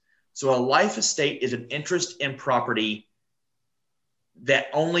So a life estate is an interest in property that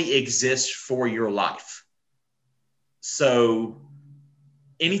only exists for your life. So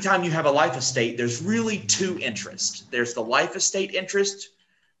anytime you have a life estate, there's really two interests. There's the life estate interest,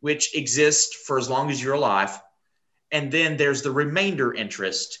 which exists for as long as you're alive. And then there's the remainder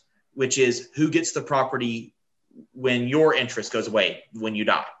interest, which is who gets the property when your interest goes away, when you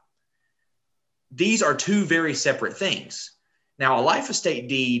die. These are two very separate things. Now, a life estate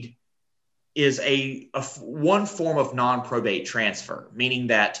deed is a one form of non-probate transfer, meaning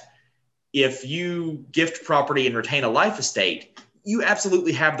that if you gift property and retain a life estate, you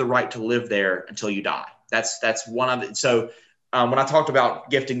absolutely have the right to live there until you die. That's one of it. So when I talked about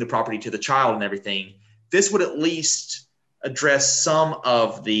gifting the property to the child and everything, this would at least address some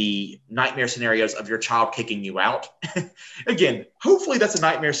of the nightmare scenarios of your child kicking you out. Again, hopefully that's a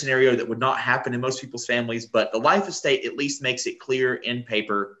nightmare scenario that would not happen in most people's families, but the life estate at least makes it clear in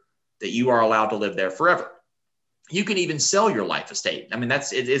paper that you are allowed to live there forever. You can even sell your life estate. I mean,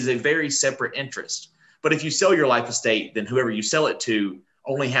 it is a very separate interest. But if you sell your life estate, then whoever you sell it to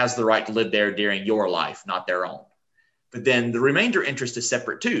only has the right to live there during your life, not their own. But then the remainder interest is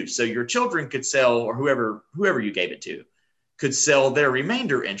separate too. So your children could sell, or whoever you gave it to, could sell their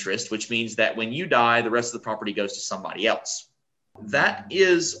remainder interest, which means that when you die, the rest of the property goes to somebody else. That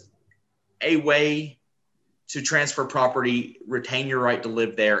is a way to transfer property, retain your right to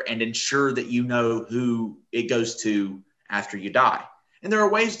live there, and ensure that you know who it goes to after you die. And there are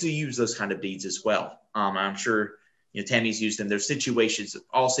ways to use those kind of deeds as well. I'm sure Tammy's used them. There's situations,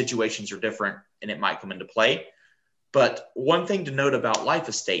 all situations are different, and it might come into play. But one thing to note about life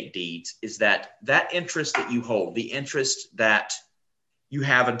estate deeds is that interest that you hold, the interest that you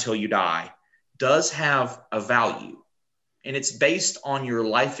have until you die, does have a value. And it's based on your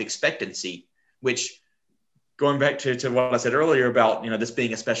life expectancy, which, going back to what I said earlier about this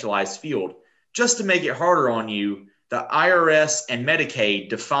being a specialized field, just to make it harder on you, the IRS and Medicaid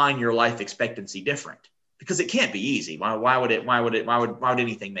define your life expectancy different, because it can't be easy. Why would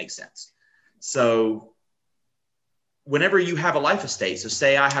anything make sense? So whenever you have a life estate, so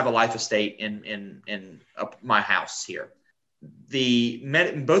say I have a life estate in my house here, both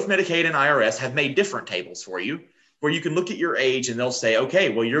Medicaid and IRS have made different tables for you where you can look at your age and they'll say, okay,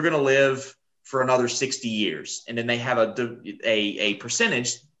 well, you're going to live for another 60 years. And then they have a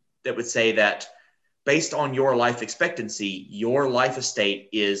percentage that would say that based on your life expectancy, your life estate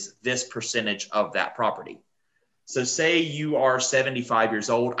is this percentage of that property. So say you are 75 years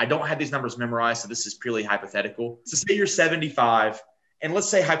old. I don't have these numbers memorized, so this is purely hypothetical. So say you're 75, and let's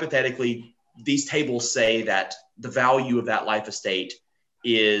say hypothetically, these tables say that the value of that life estate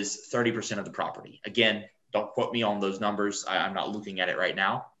is 30% of the property. Again, don't quote me on those numbers. I'm not looking at it right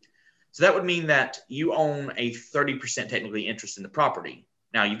now. So that would mean that you own a 30% technically interest in the property.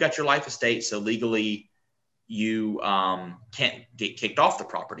 Now, you've got your life estate, so legally you can't get kicked off the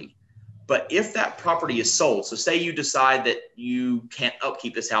property. But if that property is sold, so say you decide that you can't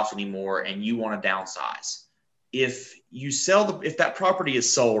upkeep this house anymore and you want to downsize. If that property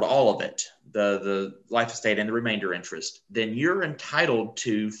is sold, all of it, the life estate and the remainder interest, then you're entitled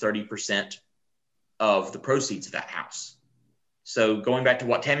to 30% of the proceeds of that house. So going back to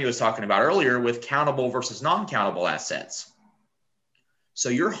what Tammy was talking about earlier with countable versus non-countable assets. So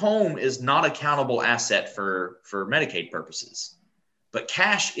your home is not a countable asset for Medicaid purposes, but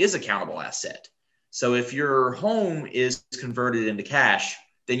cash is a countable asset. So if your home is converted into cash,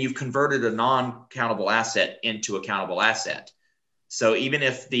 then you've converted a non-countable asset into a countable asset. So even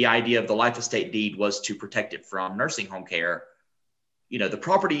if the idea of the life estate deed was to protect it from nursing home care, the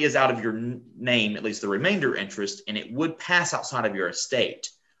property is out of your name, at least the remainder interest, and it would pass outside of your estate.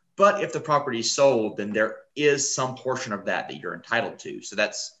 But if the property is sold, then there is some portion of that you're entitled to. So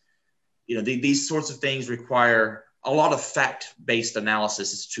that's, these sorts of things require a lot of fact-based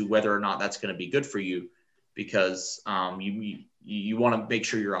analysis as to whether or not that's going to be good for you, because you want to make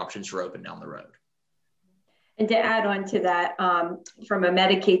sure your options are open down the road. And to add on to that, from a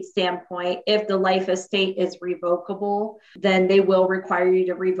Medicaid standpoint, if the life estate is revocable, then they will require you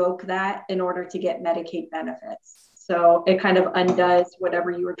to revoke that in order to get Medicaid benefits. So it kind of undoes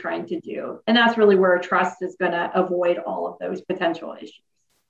whatever you were trying to do. And that's really where a trust is going to avoid all of those potential issues.